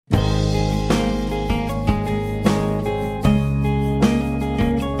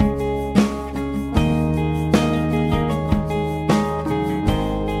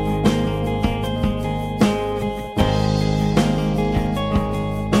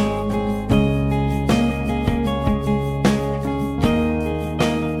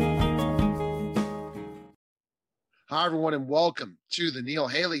Hi, everyone, and welcome to the Neil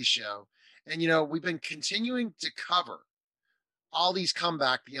Haley Show. We've been continuing to cover Ollie's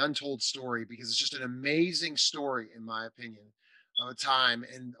comeback, the untold story, because it's just an amazing story, in my opinion, of a time.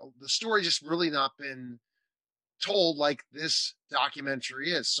 And the story just really not been told like this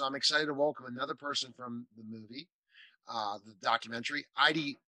documentary is. So I'm excited to welcome another person from the movie, the documentary,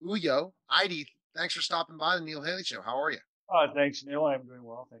 Heidi Uyo. Heidi, thanks for stopping by the Neil Haley Show. How are you? Thanks, Neil. I'm doing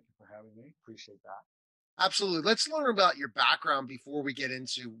well. Thank you for having me. Appreciate that. Absolutely. Let's learn about your background before we get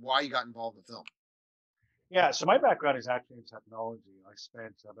into why you got involved in film. Yeah, so my background is actually in technology. I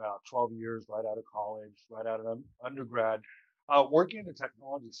spent about 12 years right out of college, right out of undergrad, working in the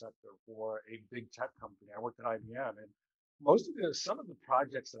technology sector for a big tech company. I worked at IBM, and some of the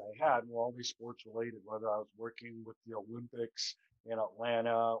projects that I had were always sports related, whether I was working with the Olympics in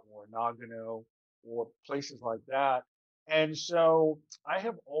Atlanta or Nagano or places like that. And so I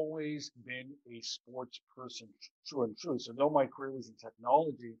have always been a sports person, true and true. So though my career was in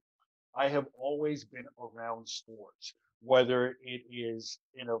technology, I have always been around sports, whether it is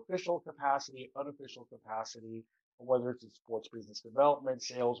in official capacity, unofficial capacity, or whether it's in sports business development,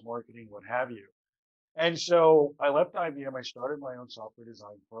 sales, marketing, what have you. And so I left IBM. I started my own software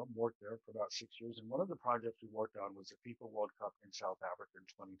design firm, worked there for about 6 years. And one of the projects we worked on was the FIFA World Cup in South Africa in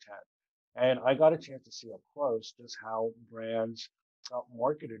 2010. And I got a chance to see up close just how brands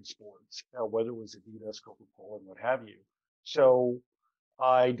marketed sports, whether it was Adidas, Coca-Cola, and what have you. So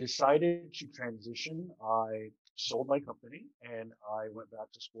I decided to transition. I sold my company and I went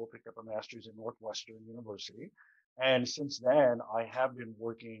back to school, picked up a master's at Northwestern University. And since then, I have been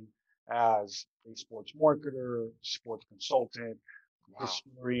working as a sports marketer, sports consultant, Wow.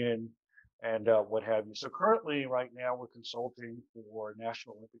 historian, and what have you. So currently, right now, we're consulting for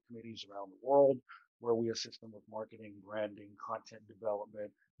National Olympic Committees around the world, where we assist them with marketing, branding, content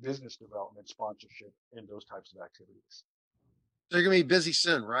development, business development, sponsorship, and those types of activities. So you're gonna be busy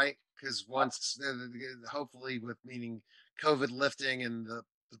soon, right? Because once, hopefully, with meaning COVID lifting and the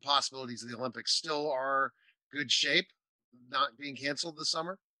possibilities of the Olympics still are good shape, not being canceled this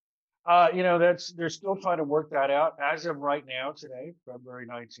summer. They're still trying to work that out. As of right now, today, February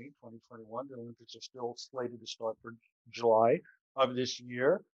 19th, 2021, the Olympics are still slated to start for July of this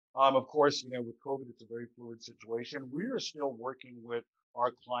year. Of course, with COVID, it's a very fluid situation. We are still working with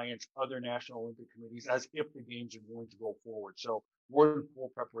our clients, other national Olympic committees, as if the games are going to go forward. So we're in full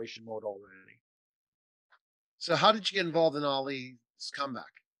preparation mode already. So how did you get involved in Ollie's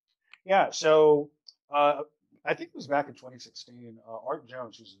comeback? Yeah, so uh, I think it was back in 2016. Art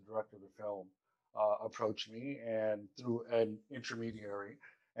Jones, who's the director of the film, approached me and through an intermediary,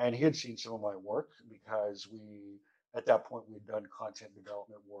 and he had seen some of my work because at that point, we'd done content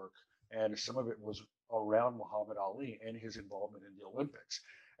development work, and some of it was around Muhammad Ali and his involvement in the Olympics.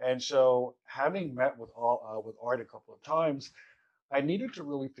 And so, having met with Art a couple of times, I needed to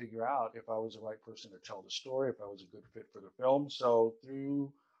really figure out if I was the right person to tell the story, if I was a good fit for the film. So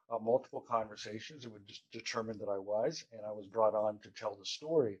through multiple conversations, it would just determine that I was, and I was brought on to tell the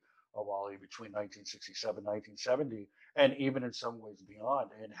story of Ali between 1967, 1970, and even in some ways beyond,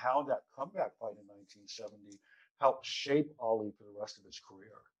 and how that comeback fight in 1970 helped shape Ali for the rest of his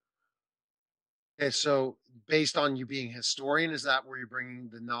career. Okay, so based on you being a historian, is that where you're bringing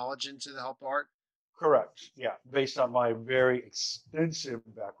the knowledge into the help art? Correct. Yeah, based on my very extensive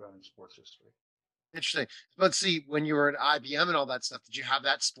background in sports history. Interesting. But see, when you were at IBM and all that stuff, did you have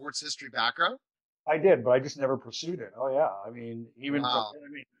that sports history background? I did, but I just never pursued it. Oh yeah, I mean, even from Wow. I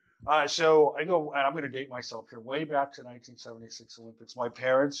mean, so I go, and I'm going to date myself here, way back to 1976 Olympics. My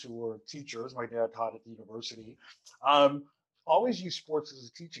parents, who were teachers, my dad taught at the university, um, always used sports as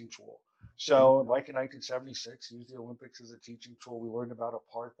a teaching tool. So, like in 1976, used the Olympics as a teaching tool. We learned about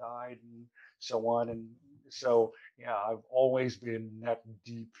apartheid and so on, and so yeah, I've always been that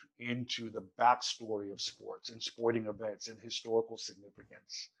deep into the backstory of sports and sporting events and historical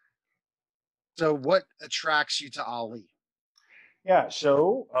significance. So what attracts you to Ali? Yeah,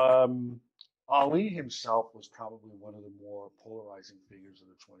 so Ali himself was probably one of the more polarizing figures of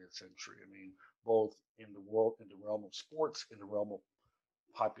the 20th century. I mean, both in the world, in the realm of sports, in the realm of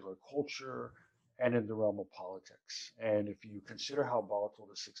popular culture, and in the realm of politics. And if you consider how volatile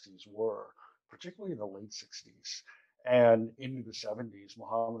the 60s were, particularly in the late 60s and into the 70s,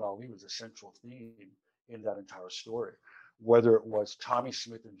 Muhammad Ali was a central theme in that entire story. Whether it was Tommy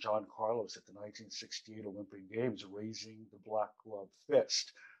Smith and John Carlos at the 1968 Olympic Games raising the black glove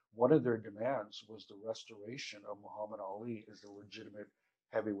fist, one of their demands was the restoration of Muhammad Ali as the legitimate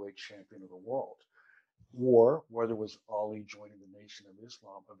heavyweight champion of the world. Or whether it was Ali joining the Nation of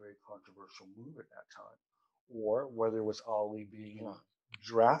Islam, a very controversial move at that time, or whether it was Ali being Wow.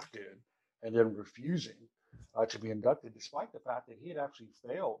 drafted and then refusing to be inducted, despite the fact that he had actually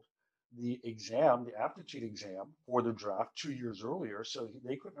failed the exam, the aptitude exam for the draft 2 years earlier. So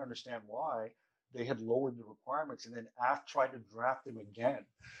they couldn't understand why they had lowered the requirements and then tried to draft him again.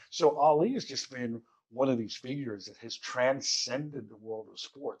 So Ali has just been one of these figures that has transcended the world of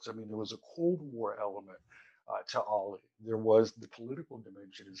sports. I mean, there was a Cold War element to Ali. There was the political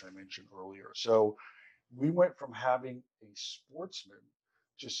dimension, as I mentioned earlier. So we went from having a sportsman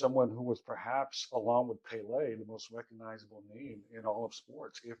to someone who was perhaps, along with Pele, the most recognizable name in all of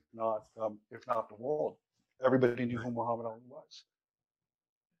sports, if not the world. Everybody knew Right. who Muhammad Ali was.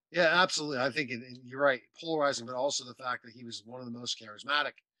 Yeah, absolutely. I think you're right, polarizing, but also the fact that he was one of the most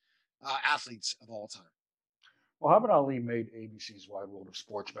charismatic athletes of all time. Muhammad Ali made ABC's Wide World of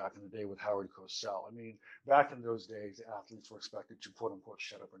Sports back in the day with Howard Cosell. I mean, back in those days, athletes were expected to quote unquote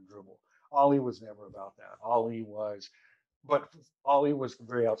shut up and dribble. Ali was never about that. But Ali was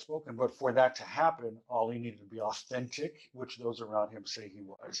very outspoken. But for that to happen, Ali needed to be authentic, which those around him say he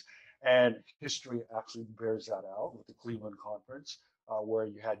was. And history actually bears that out with the Cleveland Conference, where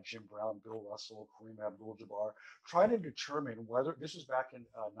you had Jim Brown, Bill Russell, Kareem Abdul-Jabbar, trying to determine whether this was back in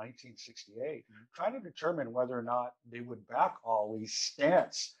 1968, trying to determine whether or not they would back Ali's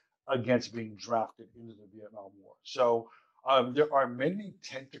stance against being drafted into the Vietnam War. So there are many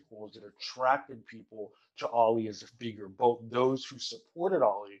tentacles that attracted people to Ali as a figure, both those who supported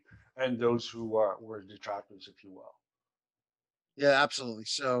Ali and those who were detractors, if you will. Yeah, absolutely.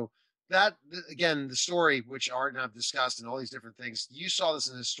 So again, the story which Art and I've discussed and all these different things, you saw this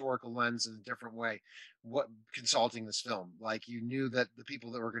in a historical lens in a different way. What consulting this film, like you knew that the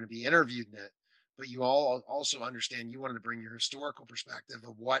people that were going to be interviewed in it, but you all also understand you wanted to bring your historical perspective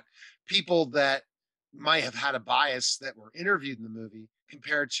of what people that might have had a bias that were interviewed in the movie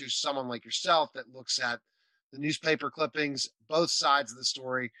compared to someone like yourself that looks at the newspaper clippings, both sides of the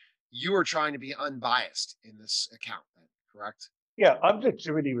story. You are trying to be unbiased in this account, then, correct? Yeah,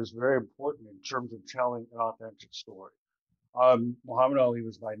 objectivity was very important in terms of telling an authentic story. Muhammad Ali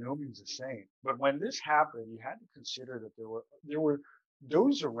was by no means a saint, but when this happened, you had to consider that there were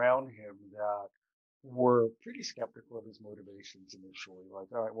those around him that were pretty skeptical of his motivations initially. Like,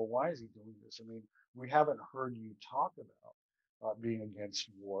 all right, well, why is he doing this? I mean, we haven't heard you talk about being against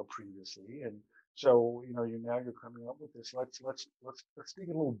war previously, and so you're coming up with this. Let's dig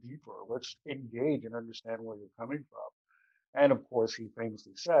a little deeper. Let's engage and understand where you're coming from. And of course, he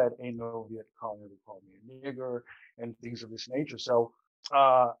famously said, "Ain't no Viet Cong ever called me a nigger," and things of this nature. So,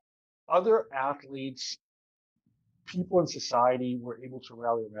 uh, other athletes, people in society were able to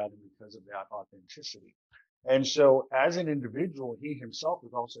rally around him because of that authenticity. And so, as an individual, he himself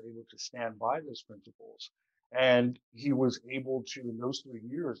was also able to stand by those principles. And he was able to, in those 3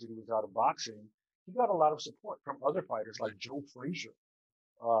 years that he was out of boxing, he got a lot of support from other fighters like Joe Frazier,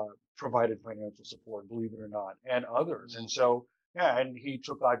 uh, provided financial support, believe it or not, and others. And so, yeah, and he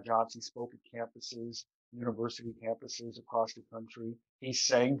took on jobs. He spoke at campuses, university campuses across the country. He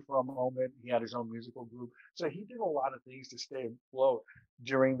sang for a moment. He had his own musical group. So he did a lot of things to stay afloat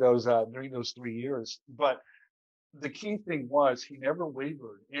during those 3 years. But the key thing was he never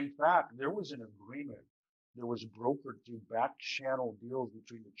wavered. In fact, there was an agreement that was brokered through back channel deals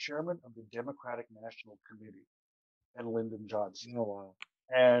between the chairman of the Democratic National Committee and Lyndon Johnson. Oh wow.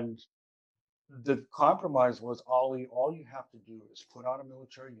 And the compromise was, Ali, all you have to do is put on a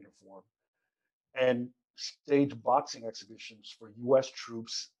military uniform and stage boxing exhibitions for U.S.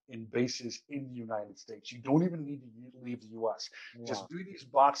 troops in bases in the United States. You don't even need to leave the U.S. Wow. Just do these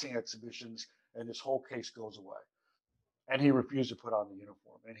boxing exhibitions, and this whole case goes away. And he refused to put on the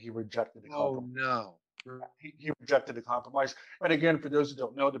uniform, and he rejected the Oh compromise. no. He rejected the compromise. And again, for those who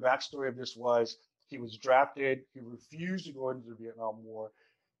don't know, the backstory of this was he was drafted. He refused to go into the Vietnam War.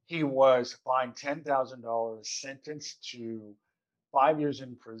 He was fined $10,000, sentenced to 5 years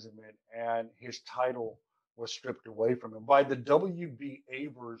imprisonment, and his title was stripped away from him. By the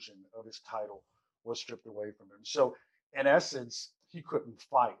WBA version of his title was stripped away from him. So, in essence, he couldn't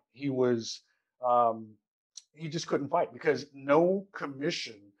fight. Um, he just couldn't fight because no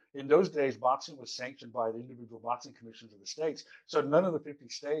commission in those days, boxing was sanctioned by the individual boxing commissions of the states. So none of the 50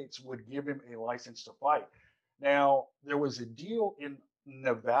 states would give him a license to fight. Now, there was a deal in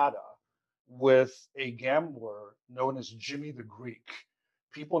Nevada with a gambler known as Jimmy the Greek.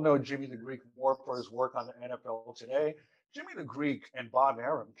 People know Jimmy the Greek more for his work on the NFL today. Jimmy the Greek and Bob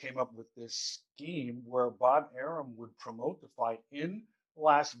Arum came up with this scheme where Bob Arum would promote the fight in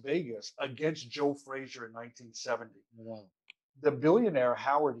Las Vegas against Joe Frazier in 1970. Wow. The billionaire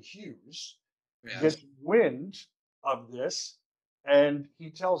Howard Hughes Yes. gets wind of this, and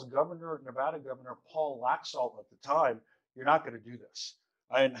he tells Nevada Governor Paul Laxalt at the time, "You're not going to do this.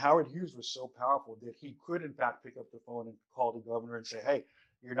 And Howard Hughes was so powerful that he could, in fact, pick up the phone and call the governor and say, "Hey,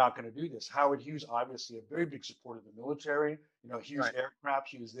 you're not going to do this." Howard Hughes, obviously a very big supporter of the military, Hughes Right. aircraft,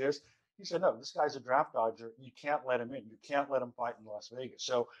 Hughes this. He said, "No, this guy's a draft dodger. You can't let him in. You can't let him fight in Las Vegas."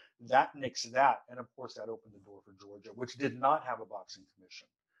 So that nixed that. And of course, that opened the door for Georgia, which did not have a boxing commission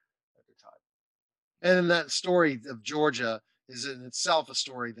at the time. And then that story of Georgia is in itself a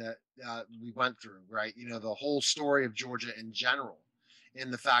story that we went through, right? You know, the whole story of Georgia in general,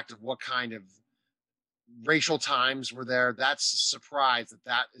 in the fact of what kind of racial times were there. That's a surprise that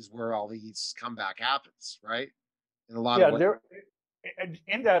that is where all these comeback happens, right? In a lot of Yeah, ways.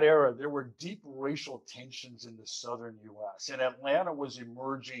 in that era, there were deep racial tensions in the southern U.S., and Atlanta was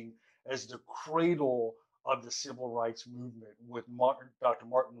emerging as the cradle of the civil rights movement with Dr.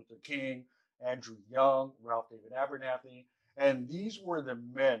 Martin Luther King, Andrew Young, Ralph David Abernathy, and these were the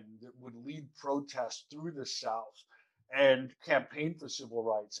men that would lead protests through the South and campaign for civil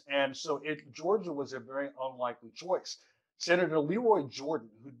rights. And so Georgia was a very unlikely choice. Senator Leroy Jordan,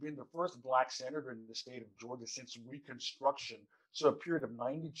 who'd been the first black senator in the state of Georgia since Reconstruction, so a period of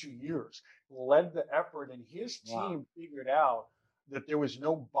 92 years, led the effort, and his Wow. team figured out that there was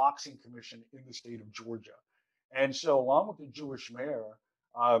no boxing commission in the state of Georgia. And so, along with the Jewish mayor,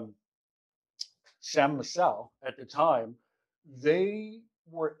 um, Sam Massell, at the time, they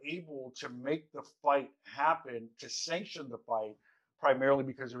were able to make the fight happen, to sanction the fight, primarily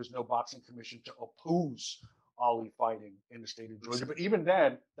because there was no boxing commission to oppose Ali fighting in the state of Georgia. But even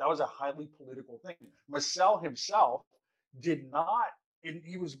then, that was a highly political thing. Massell himself did not, and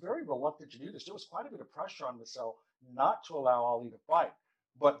he was very reluctant to do this. There was quite a bit of pressure on Massell not to allow Ali to fight.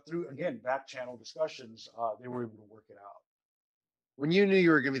 But through, again, back channel discussions, they were able to work it out. When you knew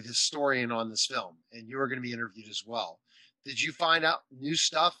you were going to be the historian on this film and you were going to be interviewed as well, did you find out new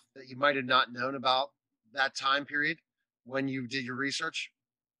stuff that you might have not known about that time period when you did your research?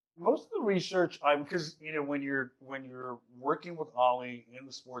 Most of the research, because when you're working with Ali in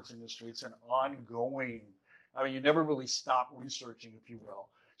the sports industry, it's an ongoing. I mean, you never really stop researching, if you will.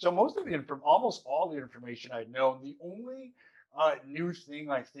 So almost all the information I'd known. The only new thing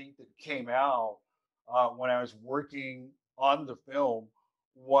I think that came out when I was working on the film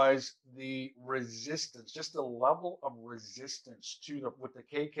was the resistance, just the level of resistance to the with the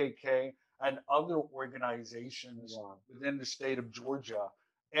KKK and other organizations Wow. within the state of Georgia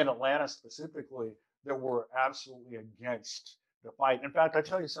and Atlanta specifically that were absolutely against the fight. In fact, I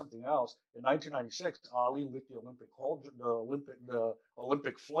tell you something else. In 1996, Ali lit the Olympic cauldron, the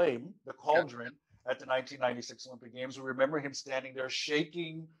Olympic flame, the Yeah. cauldron at the 1996 Olympic Games. We remember him standing there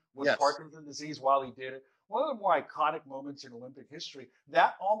shaking with Yes. Parkinson's disease while he did it. One of the more iconic moments in Olympic history.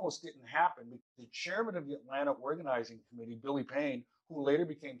 That almost didn't happen because the chairman of the Atlanta Organizing Committee, Billy Payne, who later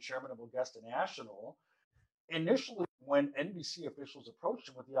became chairman of Augusta National, initially, when NBC officials approached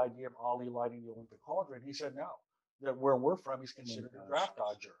him with the idea of Ali lighting the Olympic cauldron, he said no. That where we're from, he's Oh my considered a gosh. draft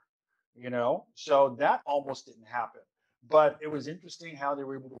dodger. So that almost didn't happen. But it was interesting how they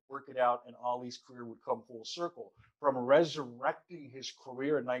were able to work it out, and Ali's career would come full circle from resurrecting his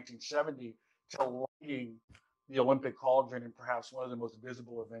career in 1970 to lighting the Olympic cauldron in perhaps one of the most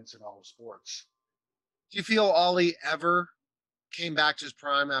visible events in all of sports. Do you feel Ollie ever came back to his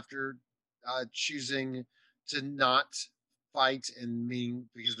prime after choosing to not fight and mean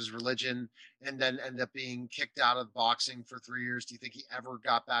because of his religion and then end up being kicked out of boxing for 3 years? Do you think he ever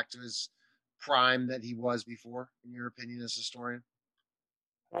got back to his prime that he was before, in your opinion, as a historian?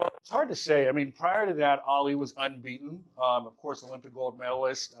 Well, it's hard to say. I mean, prior to that, Ali was unbeaten. Of course, Olympic gold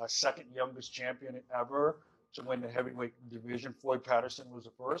medalist, second youngest champion ever to win the heavyweight division. Floyd Patterson was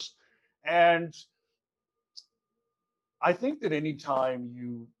the first. And I think that anytime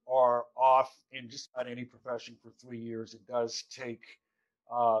you are off in just about any profession for 3 years, it does take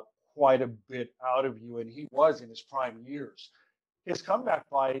uh, quite a bit out of you. And he was in his prime years. His comeback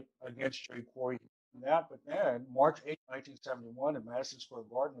fight against Jerry Quarry, but then March 8th, 1971, in Madison Square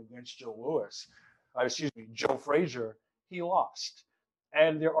Garden against Joe Frazier, he lost.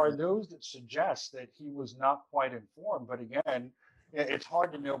 And there are those that suggest that he was not quite informed. But again, it's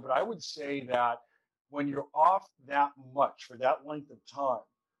hard to know. But I would say that when you're off that much for that length of time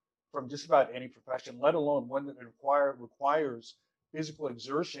from just about any profession, let alone one that requires physical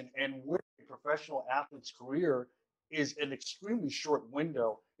exertion, and with a professional athlete's career is an extremely short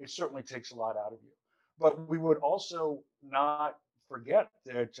window, it certainly takes a lot out of you. But we would also not forget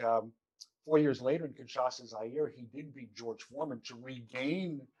that 4 years later in Kinshasa, Zaire, he did beat George Foreman to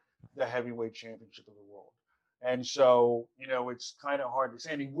regain the heavyweight championship of the world. And so, it's kind of hard to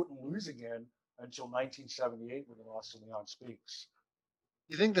say. And he wouldn't lose again until 1978 when he lost to Leon Speaks.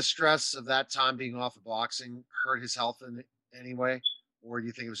 Do you think the stress of that time being off of boxing hurt his health in any way? or do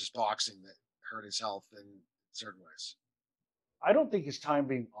you think it was just boxing that hurt his health in certain ways? I don't think his time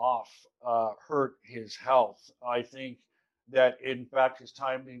being off hurt his health. I think that, in fact, his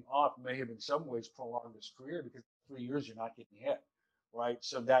time being off may have, in some ways, prolonged his career because 3 years you're not getting hit, right?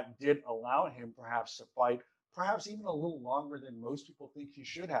 So that did allow him perhaps to fight, perhaps even a little longer than most people think he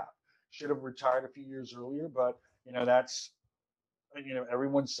should have. Should have retired a few years earlier, but that's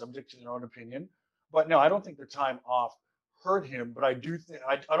everyone's subject to their own opinion. But no, I don't think the time off hurt him. But I don't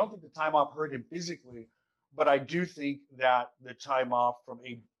think the time off hurt him physically. But I do think that the time off from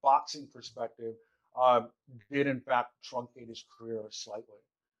a boxing perspective uh, did in fact truncate his career slightly.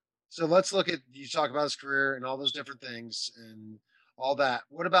 So let's look at you talk about his career and all those different things and all that.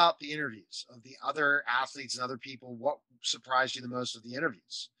 What about the interviews of the other athletes and other people? What surprised you the most of the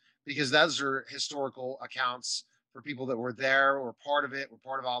interviews? Because those are historical accounts for people that were there or part of it, or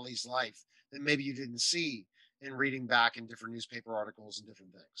part of Ali's life that maybe you didn't see in reading back in different newspaper articles and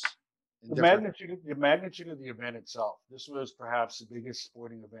different things. And different The magnitude of the event itself. This was perhaps the biggest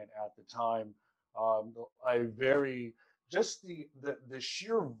sporting event at the time. A very just the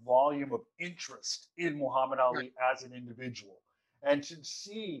sheer volume of interest in Muhammad right, Ali as an individual, and to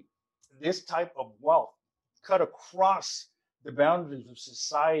see this type of wealth cut across the boundaries of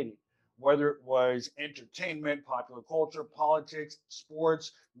society, whether it was entertainment, popular culture, politics,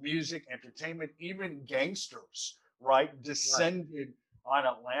 sports, music, entertainment, even gangsters, right, right. descended on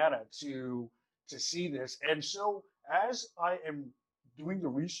Atlanta to see this. And so as I am doing the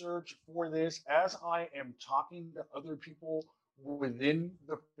research for this, as I am talking to other people within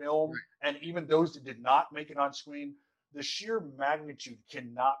the film, Right. and even those that did not make it on screen, the sheer magnitude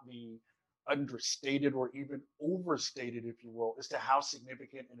cannot be understated or even overstated, if you will, as to how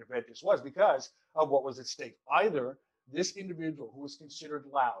significant an event this was because of what was at stake. Either this individual who was considered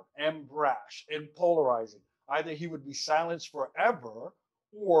loud and brash and polarizing, either he would be silenced forever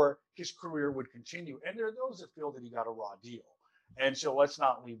or his career would continue. And there are those that feel that he got a raw deal. And so let's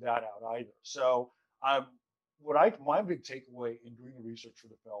not leave that out either. So my big takeaway in doing the research for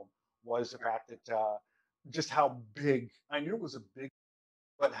the film was the fact that just how big, I knew it was a big,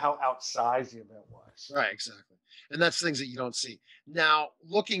 but how outsized the event was. Right, exactly. And that's things that you don't see. Now,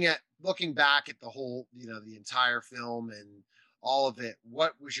 looking back at the whole, the entire film and all of it,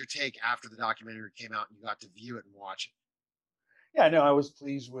 what was your take after the documentary came out and you got to view it and watch it? Yeah, no, I was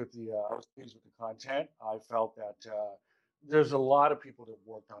pleased with the content. I felt that there's a lot of people that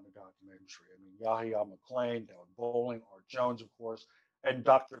worked on the documentary. I mean, Yahya McClain, Dylan Bowling, Art Jones, of course, and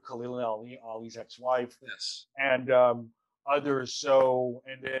Dr. Khalil Ali, Ali's ex-wife, Yes. and others. So,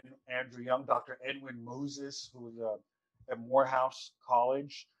 and then Andrew Young, Dr. Edwin Moses, who was at Morehouse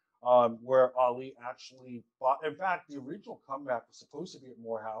College, where Ali actually fought. In fact, the original comeback was supposed to be at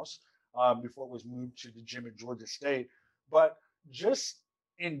Morehouse before it was moved to the gym at Georgia State. But just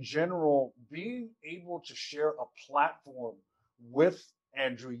in general, being able to share a platform with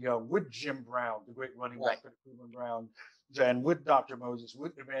Andrew Young, with Jim Brown, the great running Right. back for Cleveland Browns, and with Dr. Moses,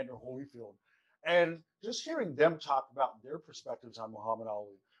 with Evander Holyfield, and just hearing them talk about their perspectives on Muhammad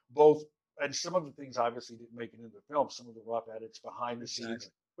Ali, both, and some of the things obviously didn't make it into the film, some of the rough edits behind the scenes,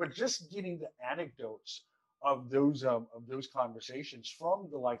 Exactly. but just getting the anecdotes of those conversations from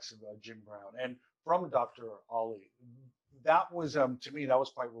the likes of Jim Brown and from Dr. Ali, that was to me that was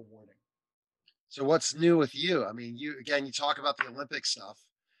quite rewarding. So what's new with you? I mean, you talk about the Olympic stuff.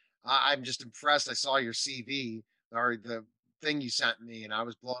 I'm just impressed. I saw your CV or the thing you sent me, and I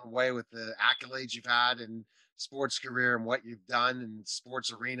was blown away with the accolades you've had in sports career and what you've done in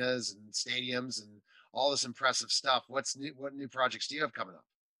sports arenas and stadiums and all this impressive stuff. What's new? What new projects do you have coming up?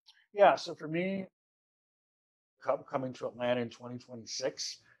 Yeah, so for me, coming to Atlanta in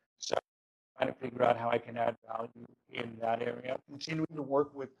 2026, so trying to figure out how I can add value in that area, continuing to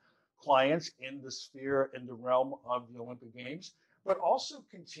work with clients in the sphere in the realm of the Olympic Games, but also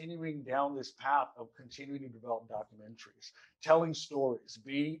continuing down this path of continuing to develop documentaries, telling stories,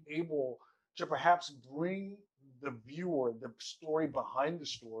 being able to perhaps bring the viewer the story behind the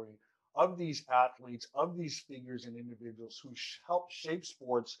story of these athletes, of these figures and individuals who help shape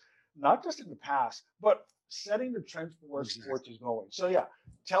sports, not just in the past, but setting the trends for where Exactly. sports is going. So yeah,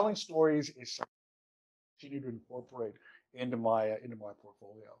 telling stories is something I continue to incorporate into my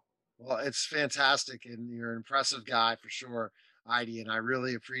portfolio. Well, it's fantastic, and you're an impressive guy for sure, Heidi, and I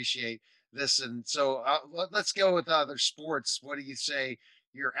really appreciate this. And so let's go with other sports. What do you say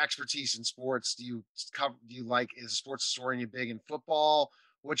your expertise in sports? Do you like as a sports historian? You big in football?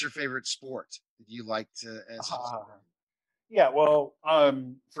 What's your favorite sport that you like to as a Uh, historian? yeah, well,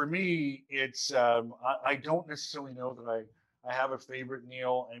 for me, it's I don't necessarily know that I have a favorite,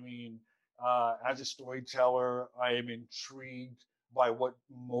 Neil. I mean, as a storyteller, I am intrigued by what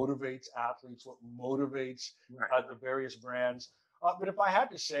motivates athletes, what motivates Right. the various brands. But if I had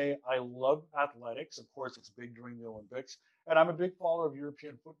to say, I love athletics. Of course, it's big during the Olympics. And I'm a big follower of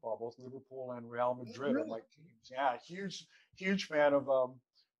European football. Both Liverpool and Real Oh, Madrid are really? my teams. Yeah, huge fan of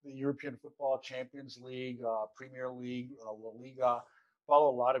the European Football Champions League, Premier League, La Liga. Follow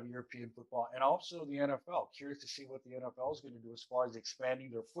a lot of European football and also the NFL. Curious to see what the NFL is going to do as far as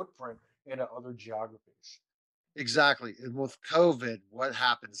expanding their footprint into other geographies. Exactly. And with COVID, what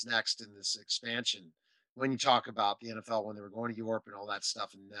happens next in this expansion when you talk about the NFL when they were going to Europe and all that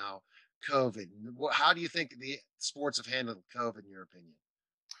stuff, and now COVID? How do you think the sports have handled COVID, in your opinion?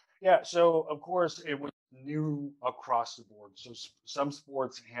 Yeah, so of course it was new across the board. So some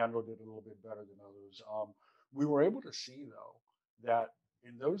sports handled it a little bit better than others. We were able to see though that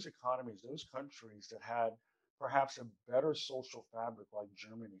in those economies, those countries that had perhaps a better social fabric like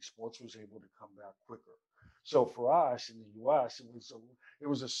Germany, sports was able to come back quicker. So for us in the U.S., it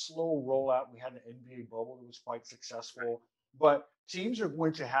was a slow rollout. We had an NBA bubble that was quite successful, but teams are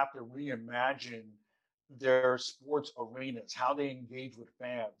going to have to reimagine their sports arenas, how they engage with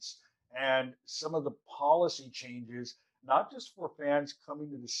fans, and some of the policy changes, not just for fans coming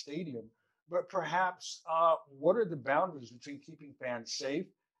to the stadium, but perhaps what are the boundaries between keeping fans safe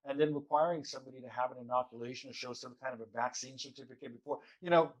and then requiring somebody to have an inoculation or show some kind of a vaccine certificate before,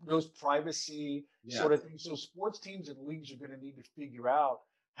 those privacy Yeah. sort of things. So sports teams and leagues are going to need to figure out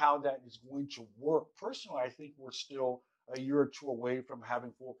how that is going to work. Personally, I think we're still a year or two away from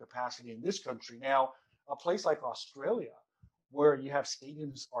having full capacity in this country. Now, a place like Australia, where you have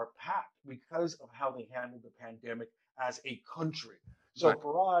stadiums are packed because of how they handled the pandemic as a country. So Right.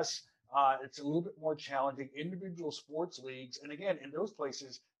 for us, it's a little bit more challenging. Individual sports leagues, and again, in those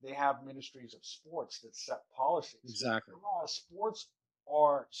places, they have ministries of sports that set policies. Exactly. For us, sports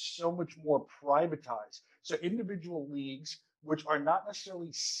are so much more privatized. So individual leagues, which are not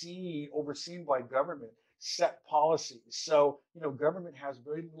necessarily overseen by government, set policies. So, government has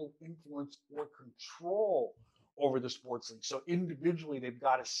very little influence or control over the sports league. So individually, they've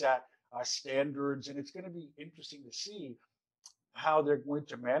got to set standards, and it's going to be interesting to see how they're going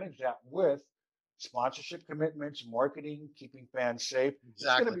to manage that with sponsorship commitments, marketing, keeping fans safe. It's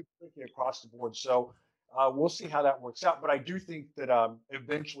going to Exactly. be tricky across the board. So we'll see how that works out. But I do think that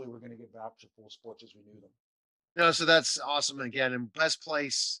eventually we're going to get back to full sports as we knew them. No, so that's awesome again. And best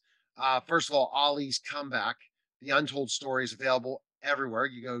place, first of all, Ollie's Comeback. The Untold Story is available everywhere.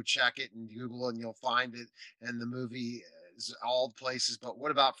 You go check it and Google it, and you'll find it. And the movie is all the places. But what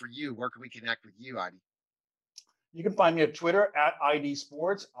about for you? Where can we connect with you, Heidi? You can find me at Twitter at ID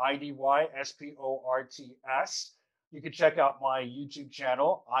Sports, IDYSPORTS. You can check out my YouTube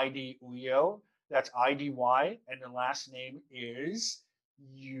channel, ID Uyo. That's IDY, and the last name is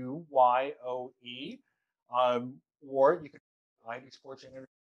UYOE. Or you can ID Sports Internet,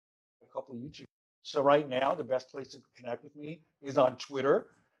 a couple of YouTube. So right now, the best place to connect with me is on Twitter.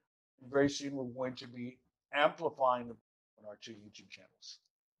 Very soon, we're going to be amplifying on our two YouTube channels.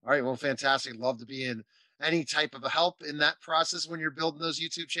 All right. Well, fantastic. Love to be in any type of a help in that process when you're building those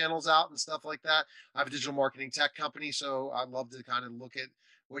YouTube channels out and stuff like that. I have a digital marketing tech company, so I'd love to kind of look at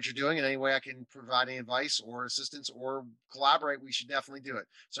what you're doing and any way I can provide any advice or assistance or collaborate. We should definitely do it.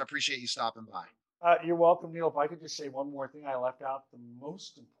 So I appreciate you stopping by. You're welcome, Neil. If I could just say one more thing, I left out the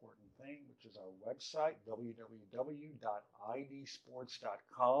most important thing, which is our website,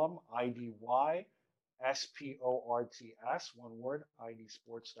 www.idsports.com, IDYSPORTS, one word,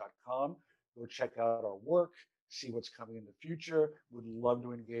 idsports.com. Go check out our work, see what's coming in the future. Would love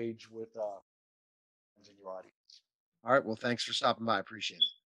to engage with in your audience. All right. Well, thanks for stopping by. I appreciate it.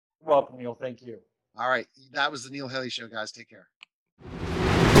 Welcome, Neil. Thank you. All right. That was the Neil Haley Show, guys. Take care.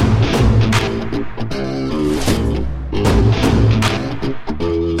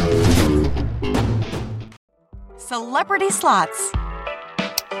 Celebrity Slots.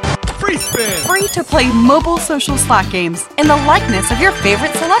 Free spin. Free to play mobile social slot games in the likeness of your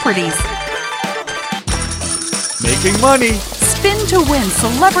favorite celebrities. Making money. Spin to win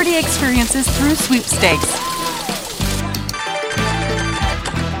celebrity experiences through sweepstakes.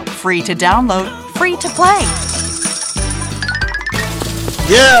 Free to download, free to play.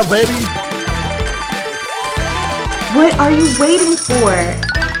 Yeah, baby. What are you waiting for?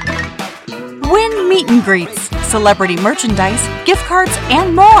 Win meet and greets, celebrity merchandise, gift cards,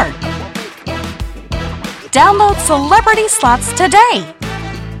 and more. Download Celebrity Slots today.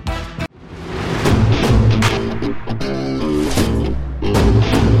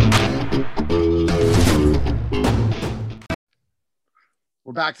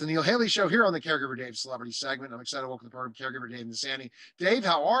 We're back to the Neil Haley Show here on the Caregiver Dave Celebrity segment. I'm excited to welcome to the program Caregiver Dave Nasani. Dave,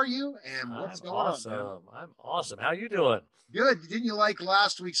 how are you? And what's going on? I'm awesome. How you doing? Good. Didn't you like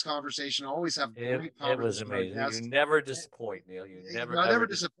last week's conversation? I always have great It was amazing. You never disappoint, Neil. You never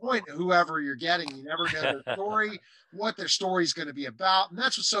disappoint whoever you're getting. You never know their story, what their story's going to be about. And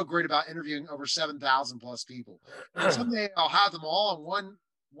that's what's so great about interviewing over 7,000 plus people. And someday I'll have them all in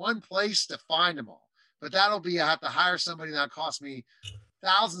one place to find them all. But that'll be, I have to hire somebody that costs me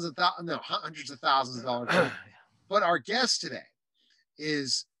hundreds of thousands of dollars. But our guest today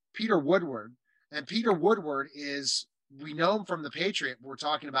is Peter Woodward. And Peter Woodward we know him from The Patriot. We're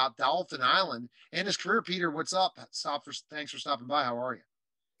talking about Dolphin Island and his career. Peter, what's up? Thanks for stopping by. How are you?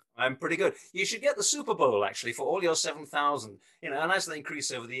 I'm pretty good. You should get the Super Bowl, actually, for all your 7,000. And as they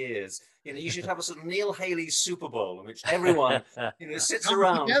increase over the years, you should have a sort of Neil Haley Super Bowl in which everyone, sits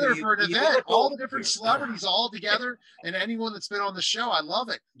around together for an event. All the different celebrities all together, and anyone that's been on the show. I love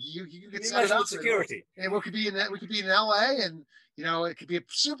it. You get set up security, and we could be in LA, and it could be a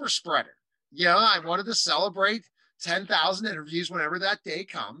super spreader. I wanted to celebrate 10,000 interviews whenever that day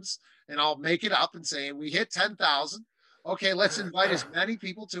comes, and I'll make it up and say we hit 10,000. Okay, let's invite as many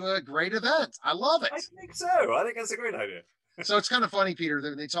people to a great event. I love it. I think so. I think that's a great idea. So it's kind of funny, Peter,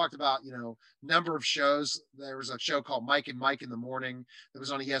 they talked about, number of shows. There was a show called Mike and Mike in the Morning that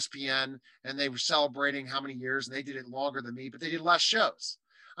was on ESPN, and they were celebrating how many years, and they did it longer than me, but they did less shows.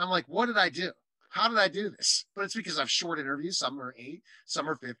 I'm like, what did I do? How did I do this? But it's because I've short interviews. Some are 8, some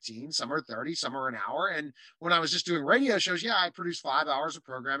are 15, some are 30, some are an hour. And when I was just doing radio shows, I produced 5 hours of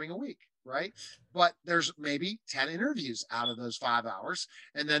programming a week. Right. But there's maybe 10 interviews out of those 5 hours.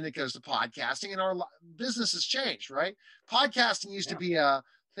 And then it goes to podcasting, and our business has changed. Right. Podcasting used to be a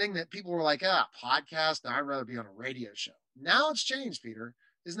thing that people were like, podcast. I'd rather be on a radio show. Now it's changed, Peter.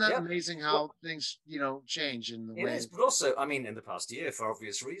 Isn't that amazing how things, change in the way? It is, but also, in the past year, for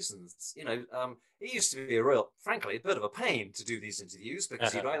obvious reasons, it used to be frankly, a bit of a pain to do these interviews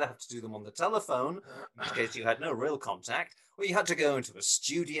because you'd either have to do them on the telephone, in which case you had no real contact, or you had to go into a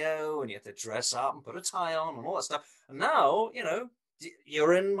studio and you had to dress up and put a tie on and all that stuff. And now,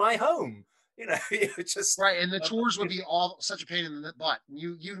 you're in my home. Just right. And the tours would be all such a pain in the butt.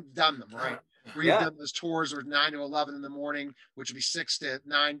 You've done them, right? Where you've done those tours were 9 to 11 in the morning, which would be 6 to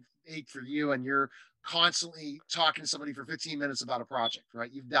 9, 8 for you. And you're constantly talking to somebody for 15 minutes about a project,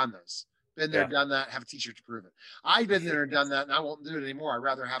 right? You've done those. Been there, done that, have a t-shirt to prove it. I've been there and done that, and I won't do it anymore. I'd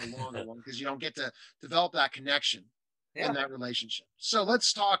rather have a longer one because you don't get to develop that connection in that relationship. So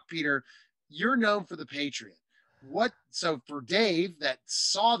let's talk, Peter. You're known for The Patriot. So for Dave that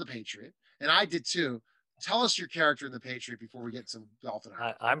saw The Patriot, and I did too, tell us your character in The Patriot before we get to Dolphin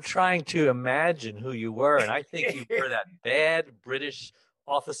Island. I'm trying to imagine who you were, and I think you were that bad British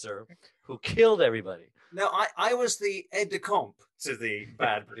officer who killed everybody. No, I was the aide de camp to the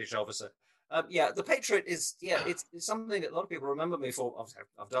bad British officer. The Patriot is, it's something that a lot of people remember me for.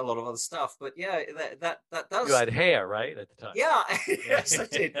 I've done a lot of other stuff, but that does. You had hair, right, at the time? Yeah, yes, I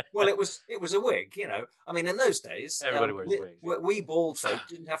did. Well, it was a wig, in those days, everybody wears wigs. We bald folk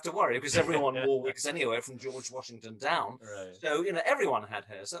didn't have to worry because everyone wore wigs anyway, from George Washington down. Right. So everyone had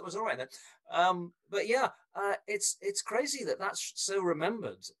hair, so that was all right then. But it's crazy that that's so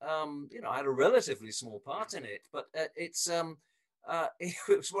remembered. I had a relatively small part in it, but it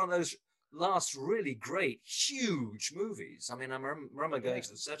was one of those last really great, huge movies. I remember going to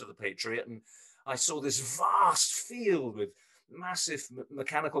the set of The Patriot, and I saw this vast field with massive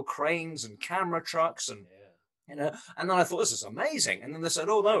mechanical cranes and camera trucks, and and then I thought, this is amazing. And then they said,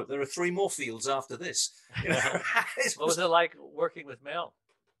 oh no, there are 3 more fields after this. What was it like working with Mel?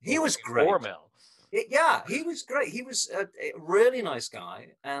 He was great. Or Mel. He was great. He was a really nice guy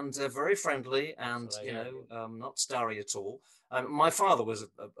and very friendly and, not starry at all. My father was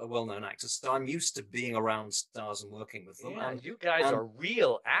a well-known actor, so I'm used to being around stars and working with them. Yeah, and you guys are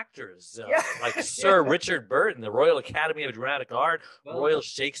real actors, like Sir Richard Burton, the Royal Academy of Dramatic Art, Royal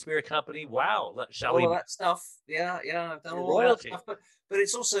Shakespeare Company. Wow, all that stuff. Yeah, I've done all that stuff. But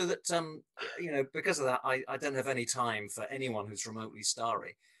it's also that, because of that, I don't have any time for anyone who's remotely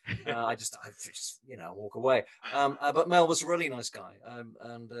starry. I just walk away. But Mel was a really nice guy,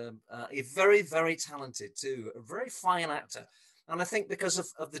 and very, very talented too. A very fine actor. And I think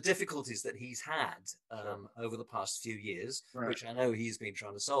because of the difficulties that he's had over the past few years, which I know he's been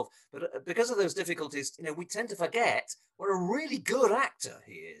trying to solve, but because of those difficulties, we tend to forget what a really good actor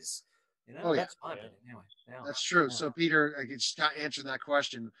he is. That's my opinion. Anyway, that's true. So Peter, I just kind of answer that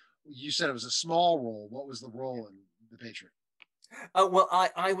question. You said it was a small role. What was the role in The Patriot? Oh, well,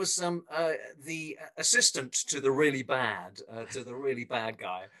 I was the assistant to the really bad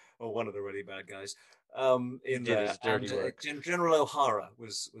guy, or one of the really bad guys. in did there. his dirty And work. General O'Hara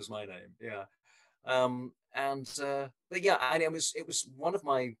was my name. Yeah. But yeah, and it was one of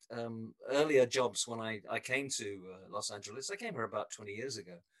my earlier jobs when I came to Los Angeles. I came here about 20 years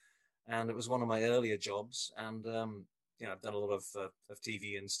ago, and it was one of my earlier jobs. And I've done a lot of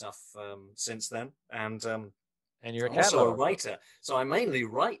TV and stuff since then. And you're a I'm cat also a lover. writer, so I mainly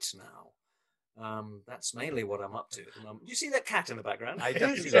write now. That's mainly what I'm up to. Do you see that cat in the background? I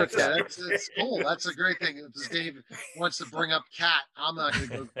do see Sure, that Ted. cat. That's cool. That's a great thing. If Dave wants to bring up cat, I'm not going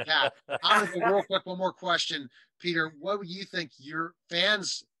to go cat. I'm going to go real quick. One more question, Peter. What would you think your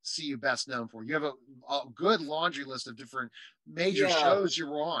fans see you best known for? You have a good laundry list of different major shows you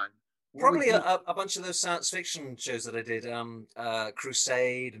were on. Probably a bunch of those science fiction shows that I did,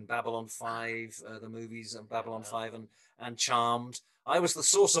 Crusade and Babylon 5, the movies of Babylon 5 and Charmed. I was the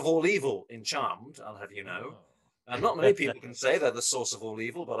source of all evil in Charmed, I'll have you know. Not many people can say they're the source of all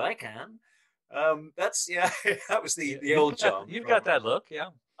evil, but I can. That was the old Charmed. You've got that look, yeah.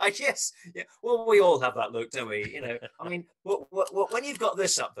 Yes, yeah. Well, we all have that look, don't we? I mean, when you've got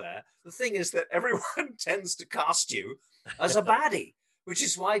this up there, the thing is that everyone tends to cast you as a baddie. Which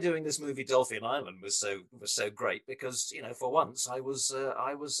is why doing this movie Dolphin Island was so great, because for once I was a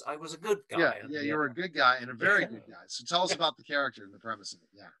good guy. Yeah, you were a good guy and a very good guy. So tell us about the character and the premise of it.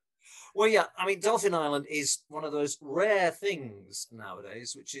 Yeah. Well, yeah, I mean, Dolphin Island is one of those rare things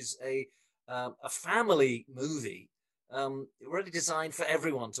nowadays, which is a family movie, really designed for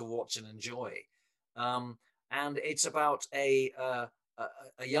everyone to watch and enjoy, and it's about a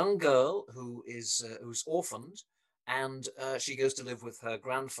young girl who's orphaned. And she goes to live with her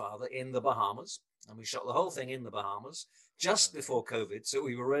grandfather in the Bahamas. And we shot the whole thing in the Bahamas just before COVID. So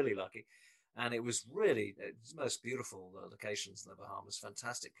we were really lucky. And it was really the most beautiful locations in the Bahamas.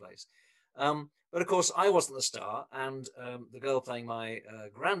 Fantastic place. But of course, I wasn't the star. And the girl playing my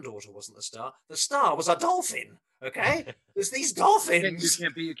granddaughter wasn't the star. The star was a dolphin. Okay? There's these dolphins. You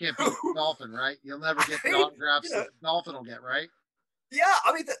can't beat the dolphin, right? You'll never get the autographs that the dolphin will get, right? Yeah,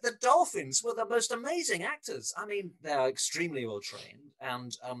 I mean, the dolphins were the most amazing actors. I mean, they're extremely well trained.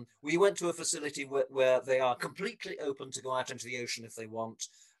 And we went to a facility where they are completely open to go out into the ocean if they want.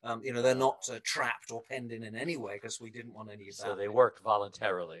 They're not trapped or penned in any way, because we didn't want any of that. So they worked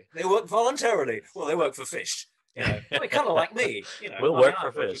voluntarily. They work voluntarily. Well, they work for fish. Kind of like me. We'll work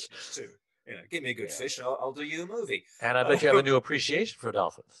for fish too. Give me a good fish, I'll do you a movie. And I bet you have a new appreciation for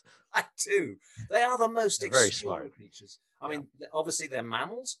dolphins. I do. They are the most very smart creatures. I mean, obviously they're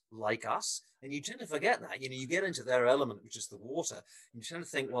mammals like us, and you tend to forget that. You get into their element, which is the water, and you tend to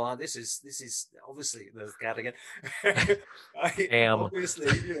think, well, this is obviously the cat again. Obviously,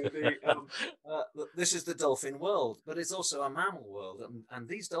 this is the dolphin world, but it's also a mammal world, and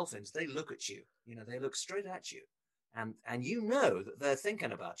these dolphins, they look at you. They look straight at you. And that they're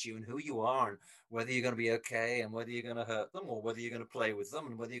thinking about you and who you are and whether you're going to be okay and whether you're going to hurt them or whether you're going to play with them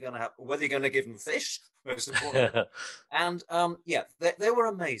and whether you're going to give them fish, most important. And they were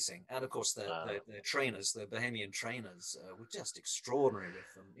amazing. And of course, their trainers, their Bahamian trainers, were just extraordinary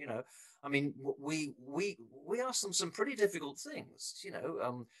with them. I mean, we asked them some pretty difficult things.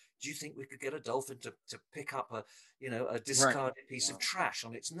 Do you think we could get a dolphin to pick up a discarded piece of trash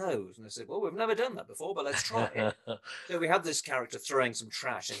on its nose? And they said, well, we've never done that before, but let's try it. So we had this character throwing some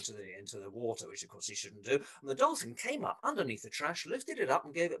trash into the water, which of course he shouldn't do. And the dolphin came up underneath the trash, lifted it up,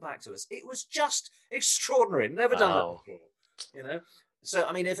 and gave it back to us. It was just extraordinary. Never done that before. So,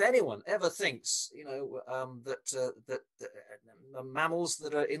 I mean, if anyone ever thinks, that the mammals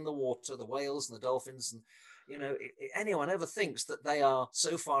that are in the water, the whales and the dolphins, and anyone ever thinks that they are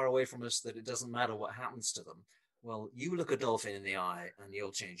so far away from us that it doesn't matter what happens to them, well, you look a dolphin in the eye and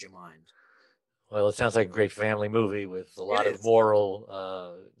you'll change your mind. Well, it sounds like a great family movie with a lot of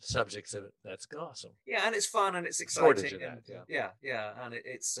moral subjects in it. That's awesome. Yeah, and it's fun and it's exciting. And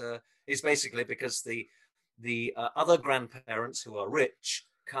it's basically because the other grandparents who are rich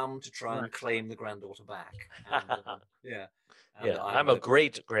come to try and claim the granddaughter back. And, I'm a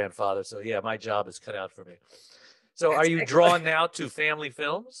great grandfather, so my job is cut out for me. So are you drawn now to family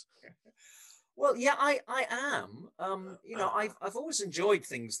films? Well, yeah, I am. I've always enjoyed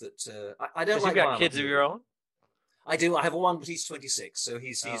things that I don't like. You've got kids of your own? I do. I have one, but he's 26, so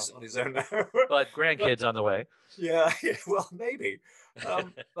he's on his own now. But grandkids on the way. Yeah, well, maybe.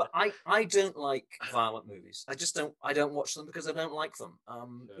 But I don't like violent movies. I don't watch them because I don't like them.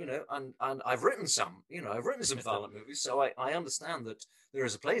 And I've written some violent movies, so I understand that there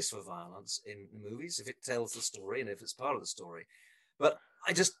is a place for violence in movies if it tells the story and if it's part of the story. But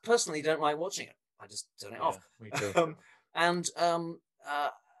I just personally don't like watching it. I just turn it off. Me too. I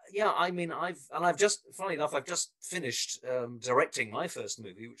mean, I've just, funny enough, I've just finished directing my first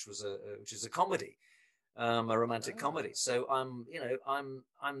movie, which is a comedy. a romantic comedy. So I'm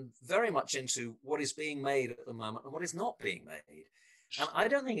very much into what is being made at the moment and what is not being made. And I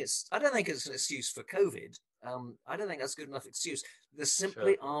don't think it's an excuse for COVID. I don't think that's a good enough excuse. There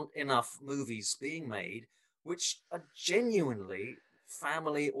simply aren't enough movies being made which are genuinely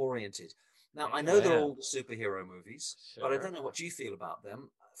family oriented. Now, I know they're all superhero movies, but I don't know what you feel about them.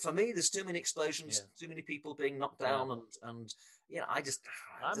 For me, there's too many explosions, too many people being knocked down, and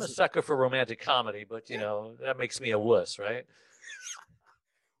I'm a sucker for romantic comedy, but you know that makes me a wuss, right?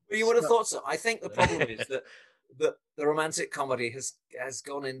 Well, you would have thought so. I think the problem is that the romantic comedy has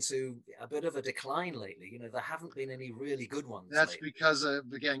gone into a bit of a decline lately. You know, there haven't been any really good ones. That's lately. because of,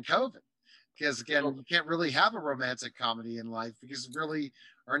 again, COVID. Because again, you can't really have a romantic comedy in life because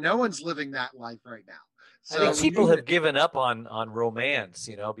no one's living that life right now. So I think people have given up on romance,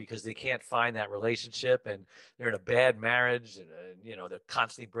 you know, because they can't find that relationship, and they're in a bad marriage, and you know, they're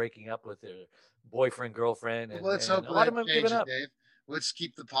constantly breaking up with their boyfriend, girlfriend, and, let's and hope a lot of them that have given changes, up. Dave. Let's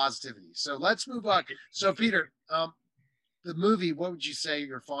keep the positivity. So let's move on. So Peter, the movie, what would you say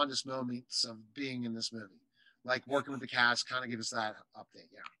your fondest moments of being in this movie? Like working with the cast, kind of give us that update.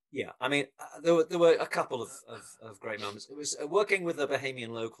 Yeah. Yeah, I mean, there were a couple of great moments. It was working with the Bahamian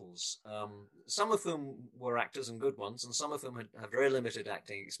locals, some of whom were actors and good ones, and some of whom had very limited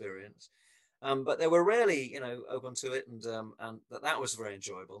acting experience. But they were really, you know, open to it, and that was very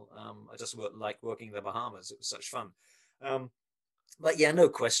enjoyable. I just liked working in the Bahamas; it was such fun. But yeah, no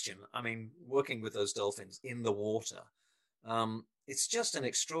question. I mean, working with those dolphins in the water, it's just an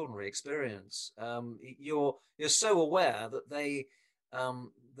extraordinary experience. You're so aware that they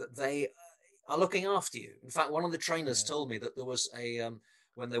are looking after you. In fact, one of the trainers told me that there was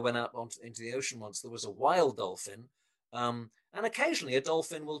when they went out into the ocean once, there was a wild dolphin, and occasionally a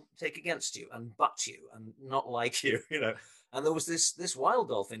dolphin will take against you and butt you and not like you, you know. And there was this wild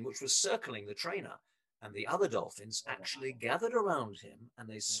dolphin which was circling the trainer, and the other dolphins actually gathered around him and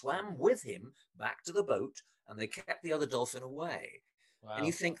they swam with him back to the boat, and they kept the other dolphin away. Wow. And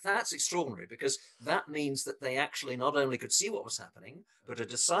you think that's extraordinary because that means that they actually not only could see what was happening, but had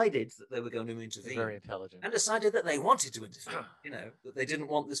decided that they were going to intervene. Very intelligent. And decided that they wanted to intervene, you know, that they didn't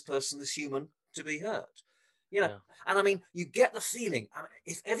want this person, this human, to be hurt. You know, and I mean, you get the feeling, I mean,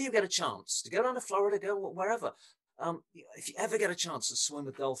 if ever you get a chance to go down to Florida, go wherever, if you ever get a chance to swim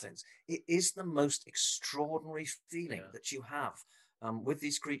with dolphins, it is the most extraordinary feeling that you have with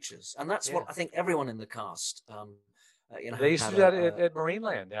these creatures. And that's what I think everyone in the cast you know, they used to do that at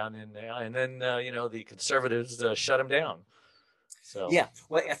Marineland down in there, and then you know, the conservatives shut them down. So yeah,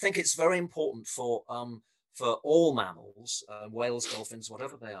 well, I think it's very important for all mammals, whales, dolphins,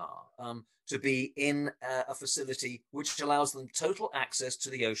 whatever they are, to be in a facility which allows them total access to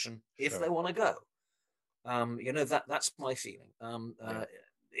the ocean if they want to go. You know, that's my feeling.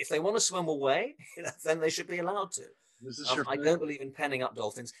 If they want to swim away, you know, then they should be allowed to. I don't believe in penning up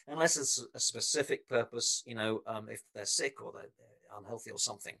dolphins unless it's a specific purpose, you know, if they're sick or they're unhealthy or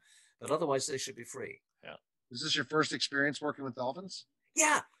something. But otherwise, they should be free. Yeah. Is this your first experience working with dolphins?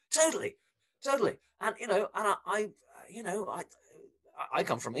 Yeah, totally. And, you know, and I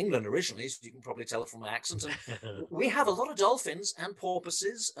come from England originally, so you can probably tell it from my accent. And we have a lot of dolphins and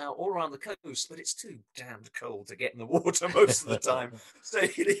porpoises all around the coast, but it's too damned cold to get in the water most of the time. So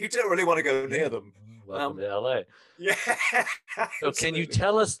you don't really want to go near them. Welcome to LA. Yeah. So can you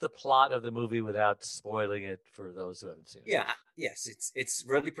tell us the plot of the movie without spoiling it for those who haven't seen it? Yeah. Yes, it's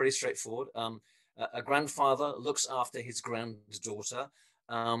really pretty straightforward. A grandfather looks after his granddaughter.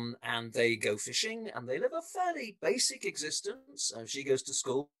 And they go fishing and they live a fairly basic existence. She goes to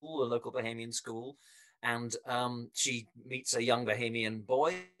school, a local Bahamian school, and she meets a young Bahamian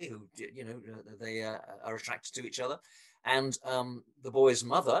boy who, you know, they are attracted to each other. And the boy's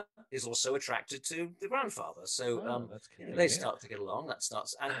mother is also attracted to the grandfather. So you know, they start to get along.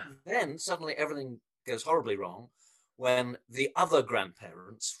 And then suddenly everything goes horribly wrong when the other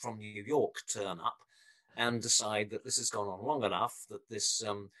grandparents from New York turn up and decide that this has gone on long enough, that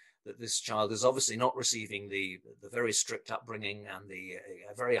this child is obviously not receiving the very strict upbringing and the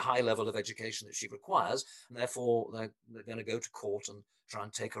very high level of education that she requires, and therefore they're going to go to court and try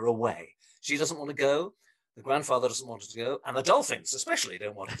and take her away. She doesn't want to go. The grandfather doesn't want her to go, and the dolphins especially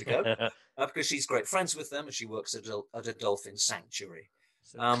don't want her to go because she's great friends with them and she works at a dolphin sanctuary.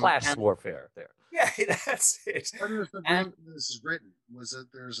 Class warfare there. Yeah, that's it. And this is written. Was it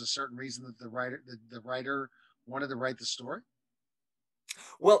there's a certain reason that the writer wanted to write the story?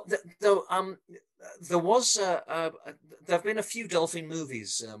 Well, there was there have been a few dolphin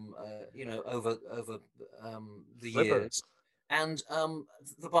movies, you know, over the years, and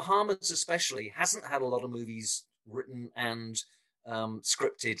the Bahamas especially hasn't had a lot of movies written and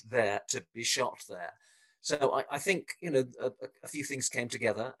scripted there to be shot there. So I think, a few things came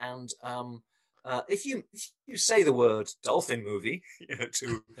together, and if you say the word dolphin movie,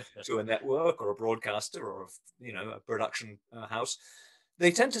 to a network or a broadcaster or a production house,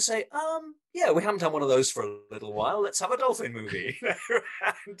 they tend to say, yeah, we haven't done one of those for a little while. Let's have a dolphin movie.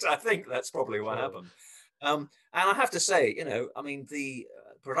 And I think that's probably what happened. And I have to say, the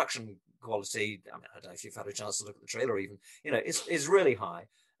production quality, I don't know if you've had a chance to look at the trailer even, is really high.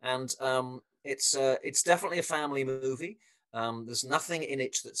 And it's definitely a family movie. There's nothing in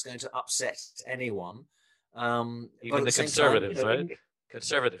it that's going to upset anyone. Even the conservatives, right?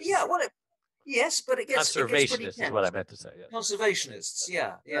 Conservatives. Yeah, well, yes, but it gets pretty conservationists is what I meant to say. Yeah. Conservationists,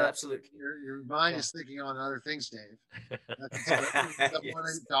 yeah, absolutely. Your mind is thinking on other things, Dave. Conservatives don't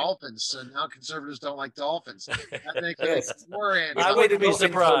want dolphins, so now conservatives don't like dolphins. That makes it more I wouldn't be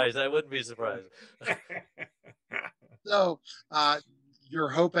surprised. I wouldn't be surprised. So, your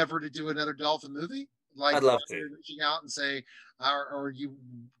hope ever to do another dolphin movie? Like, I'd love to. Reaching out and say, or you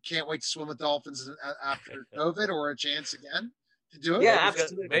can't wait to swim with dolphins after COVID, or a chance again to do it? Yeah,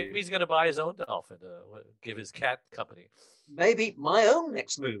 absolutely. Maybe he's going to buy his own dolphin to give his cat company. Maybe my own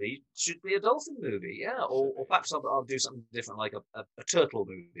next movie should be a dolphin movie, yeah, or perhaps I'll do something different, like a turtle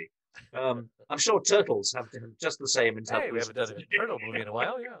movie. I'm sure turtles have just the same intelligence. Hey, we haven't done a turtle movie in a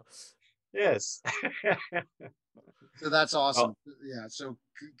while, yeah. Yes. So that's awesome. Yeah. So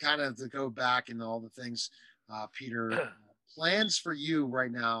kind of to go back and all the things, Peter, plans for you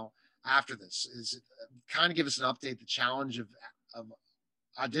right now after this is kind of give us an update, the challenge of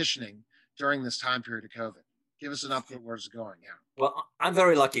auditioning during this time period of COVID. Give us an update. Where's it going? Yeah. Well, I'm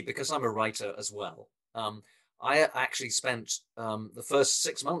very lucky because I'm a writer as well. I actually spent the first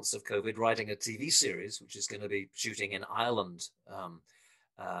 6 months of COVID writing a TV series, which is going to be shooting in Ireland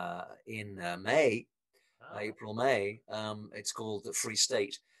in May. April, May. It's called The Free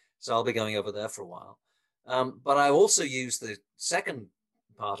State. So I'll be going over there for a while. But I also used the second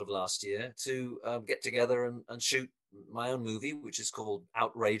part of last year to get together and shoot my own movie, which is called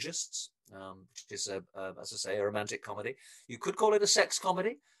Outrageous, which is, as I say, a romantic comedy. You could call it a sex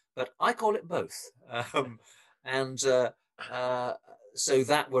comedy, but I call it both. So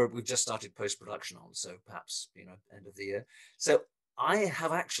that we've just started post-production on, so perhaps, end of the year. So I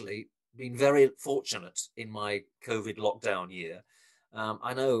have actually been very fortunate in my COVID lockdown year.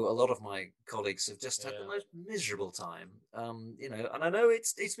 I know a lot of my colleagues have just had the most miserable time, and I know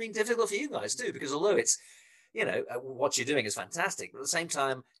it's been difficult for you guys too, because although it's, what you're doing is fantastic, but at the same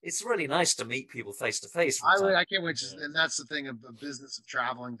time, it's really nice to meet people face to face. I can't wait. And that's the thing of business of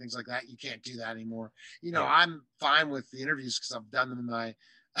traveling, things like that. You can't do that anymore. I'm fine with the interviews because I've done them in my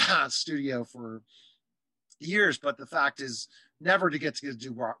studio for years, but the fact is never to get to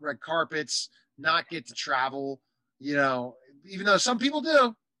do red carpets, not get to travel, even though some people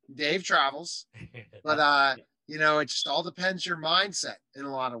do. Dave travels, but it just all depends your mindset in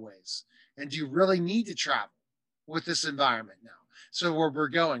a lot of ways. And do you really need to travel with this environment now? So where we're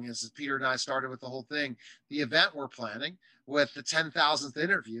going is, Peter and I started with the whole thing, the event we're planning with the 10,000th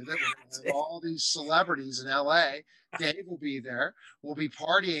interview, that we're going to have all these celebrities in LA. Dave will be there. We'll be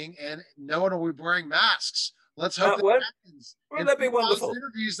partying, and no one will be wearing masks. Let's hope that happens. Wouldn't that be wonderful?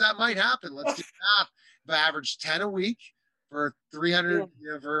 Interviews, that might happen. Let's do that. If I average 10 a week for 300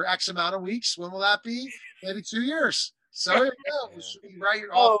 for X amount of weeks, when will that be? Maybe 2 years. So there you go. We should be right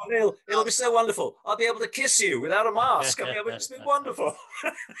off. Oh, Neil, it'll be so wonderful. I'll be able to kiss you without a mask. It'll be wonderful.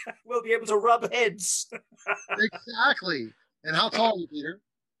 We'll be able to rub heads. Exactly. And how tall are you, Peter?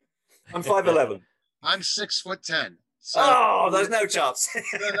 I'm 5'11". I'm 6'10". So, there's no chance.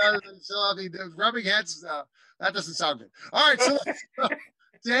 So I mean, rubbing heads, that doesn't sound good. All right, so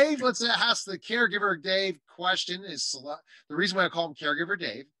Dave, let's ask the caregiver Dave question. Is the reason why I call him caregiver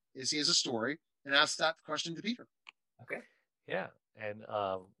Dave is he has a story, and ask that question to Peter. Okay. Yeah, and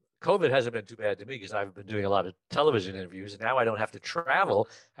COVID hasn't been too bad to me because I've been doing a lot of television interviews, and now I don't have to travel.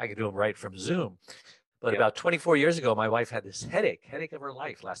 I can do them right from Zoom. But about 24 years ago, my wife had this headache of her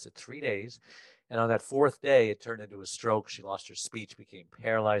life, lasted 3 days. And on that fourth day, it turned into a stroke. She lost her speech, became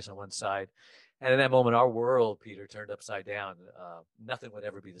paralyzed on one side. And in that moment, our world, Peter, turned upside down. Nothing would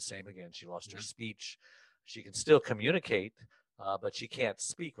ever be the same again. She lost her speech. She can still communicate, but she can't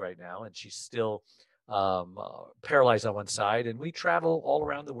speak right now. And she's still paralyzed on one side. And we travel all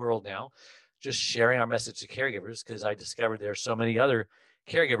around the world now, just sharing our message to caregivers, because I discovered there are so many other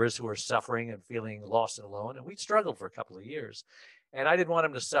caregivers who are suffering and feeling lost and alone. And we struggled for a couple of years. And I didn't want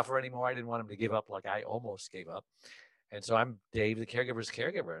him to suffer anymore. I didn't want him to give up like I almost gave up. And so I'm Dave, the caregiver's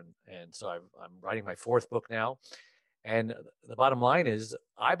caregiver. And so I'm writing my fourth book now. And the bottom line is,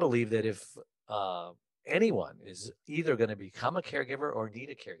 I believe that if anyone is either going to become a caregiver or need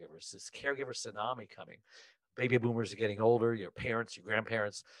a caregiver. It's this caregiver tsunami coming. Baby boomers are getting older, your parents, your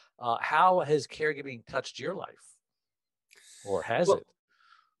grandparents. How has caregiving touched your life? Or has it?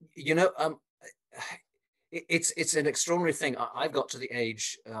 You know, it's an extraordinary thing. I've got to the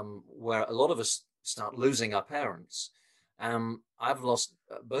age where a lot of us start losing our parents. I've lost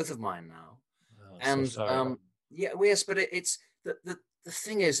both of mine now. Oh, And so sorry. yes, but it's the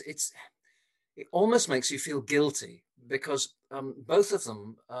thing is, it almost makes you feel guilty because both of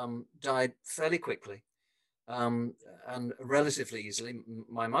them died fairly quickly and relatively easily.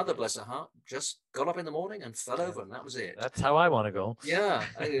 My mother, bless her heart, just got up in the morning and fell over, and that was it. That's how I want to go. Yeah,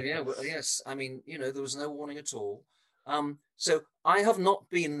 yes. I mean, there was no warning at all. So I have not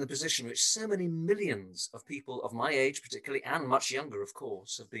been in the position which so many millions of people of my age, particularly, and much younger, of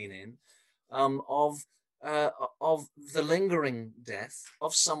course, have been in, of the lingering death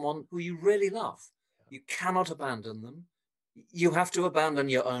of someone who you really love. You cannot abandon them. You have to abandon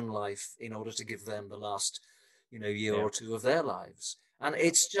your own life in order to give them the last, year or two of their lives. And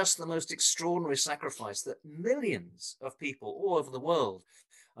it's just the most extraordinary sacrifice that millions of people all over the world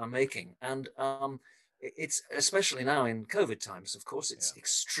are making. And it's especially now in COVID times, of course, it's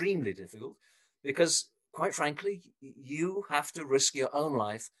extremely difficult because, quite frankly, you have to risk your own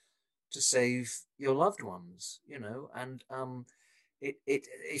life to save your loved ones, and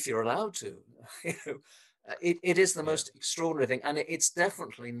if you're allowed to, it is the most extraordinary thing. And it's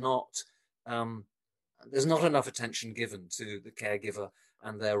definitely not, there's not enough attention given to the caregiver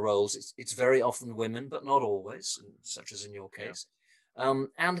and their roles. It's very often women, but not always, such as in your case.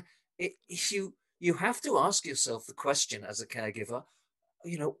 And if you have to ask yourself the question as a caregiver,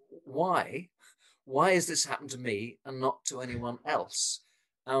 why has this happened to me and not to anyone else?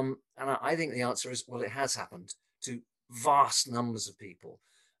 And I think the answer is, well, it has happened to vast numbers of people.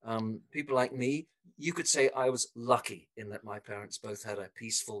 People like me, you could say I was lucky in that my parents both had a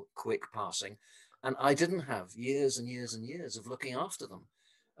peaceful, quick passing, and I didn't have years and years and years of looking after them.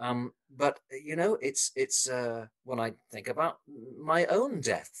 But it's when I think about my own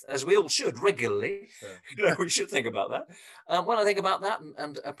death, as we all should regularly, we should think about that. When I think about that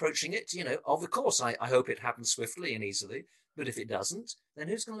and approaching it, of course, I hope it happens swiftly and easily. But if it doesn't, then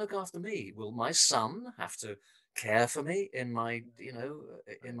who's going to look after me? Will my son have to care for me in my,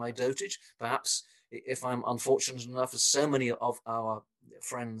 in my dotage? Perhaps if I'm unfortunate enough, as so many of our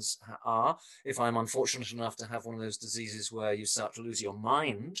friends are, if I'm unfortunate enough to have one of those diseases where you start to lose your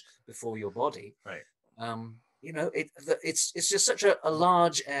mind before your body, right? It's just such a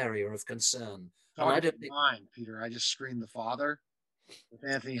large area of concern. And I didn't mind, Peter. I just screamed The Father with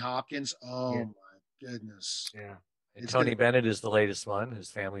Anthony Hopkins. Oh my goodness! Yeah. And Tony Bennett is the latest one. His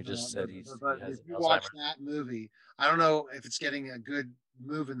family just said he has if you watch that movie, I don't know if it's getting a good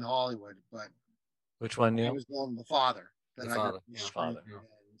move in Hollywood, but which one? I was going The Father. The Father. Father.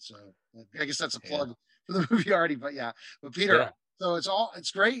 So I guess that's a plug for the movie already. But Peter. So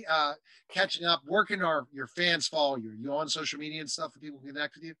it's great catching up, working your fans follow you. Are you on social media and stuff that people can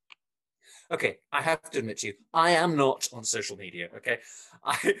connect with you? Okay, I have to admit to you, I am not on social media. Okay,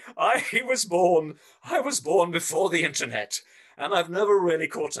 I was born before the internet, and I've never really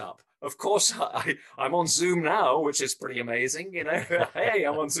caught up. Of course, I'm on Zoom now, which is pretty amazing. Hey,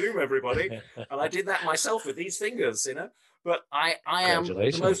 I'm on Zoom, everybody, and I did that myself with these fingers. But I am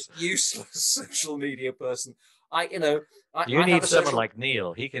the most useless social media person. You need someone like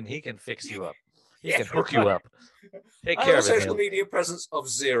Neil. He can fix you up. He can hook you up. Take care of it. Social media presence of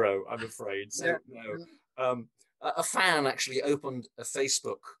zero, I'm afraid. So no. A fan actually opened a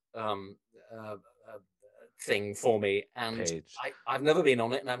Facebook thing for me, and I've never been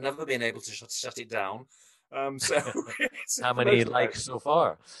on it, and I've never been able to shut it down. So how many likes so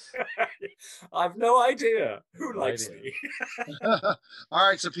far? I've no idea who likes me. All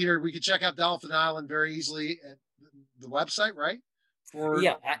right, so Peter, we can check out Dolphin Island very easily at the website, right?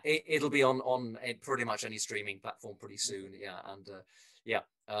 Yeah, it'll be on pretty much any streaming platform pretty soon. Yeah, and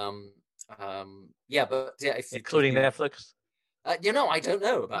including Netflix. I don't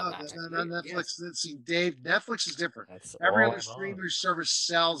know about that. No, Netflix. Let's see, Dave. Netflix is different. Every other streaming service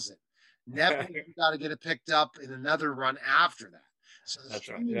sells it. Netflix, you got to get it picked up in another run after that. So the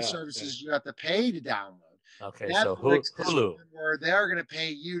streaming services you have to pay to download. Okay, Netflix so Hulu, where they're going to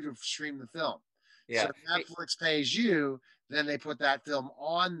pay you to stream the film. Yeah. So if Netflix pays you, then they put that film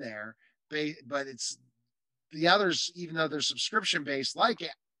on there. But it's the others, even though they're subscription based, like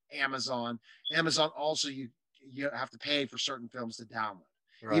Amazon. Amazon also you have to pay for certain films to download.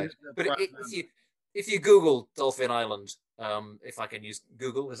 Right. But if you Google Dolphin Island, if I can use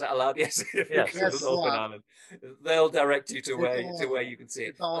Google, is that allowed? Yes. Yes. Google Yes, Dolphin Island, they'll direct you to where you can see it.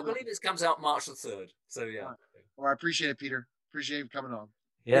 It's all I believe it comes out March the 3rd. So yeah, Right. Well, I appreciate it, Peter. Appreciate you coming on.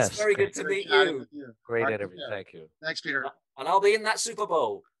 Yes. it's very good to Great meet chatting you. with you. Great All right, interview. yeah. Thank you. Thanks, Peter. And I'll be in that Super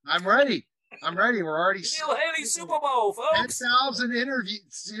Bowl. I'm ready. I'm ready. We're already Neil Haley Super Bowl, folks. 10,000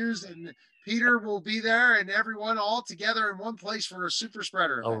 interviews, and Peter will be there, and everyone all together in one place for a super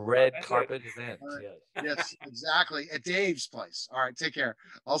spreader. A event. red That's carpet event. All right. Yes. Yes, exactly. At Dave's place. All right, take care.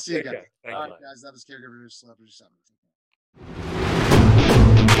 I'll see you Take guys. care. Thank All you. right, guys. That was Caregiver Celebrity Summit.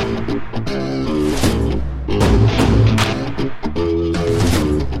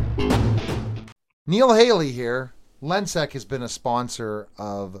 Neil Haley here. Lensec has been a sponsor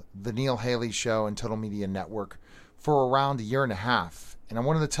of the Neil Haley Show and Total Media Network for around a year and a half, and I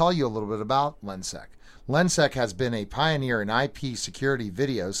wanted to tell you a little bit about Lensec. Lensec has been a pioneer in IP security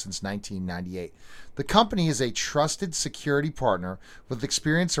video since 1998. The company is a trusted security partner with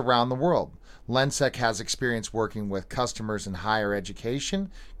experience around the world. Lensec has experience working with customers in higher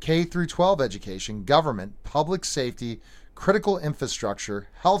education, K through 12 education, government, public safety, critical infrastructure,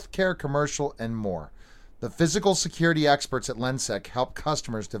 healthcare, commercial, and more. The physical security experts at Lensec help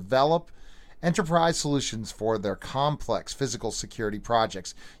customers develop enterprise solutions for their complex physical security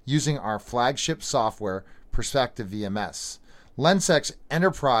projects using our flagship software, Perspective VMS. Lensec's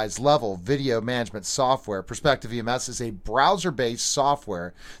enterprise-level video management software, Perspective VMS, is a browser-based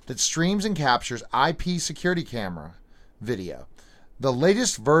software that streams and captures IP security camera video. The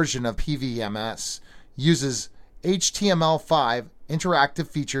latest version of PVMS uses HTML5 interactive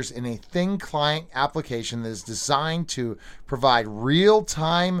features in a thin client application that is designed to provide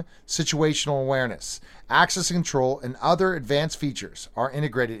real-time situational awareness. Access control and other advanced features are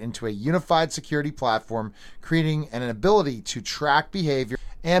integrated into a unified security platform, creating an ability to track behavior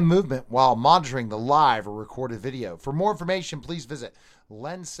and movement while monitoring the live or recorded video. For more information, please visit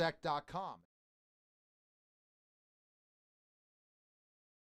lensec.com.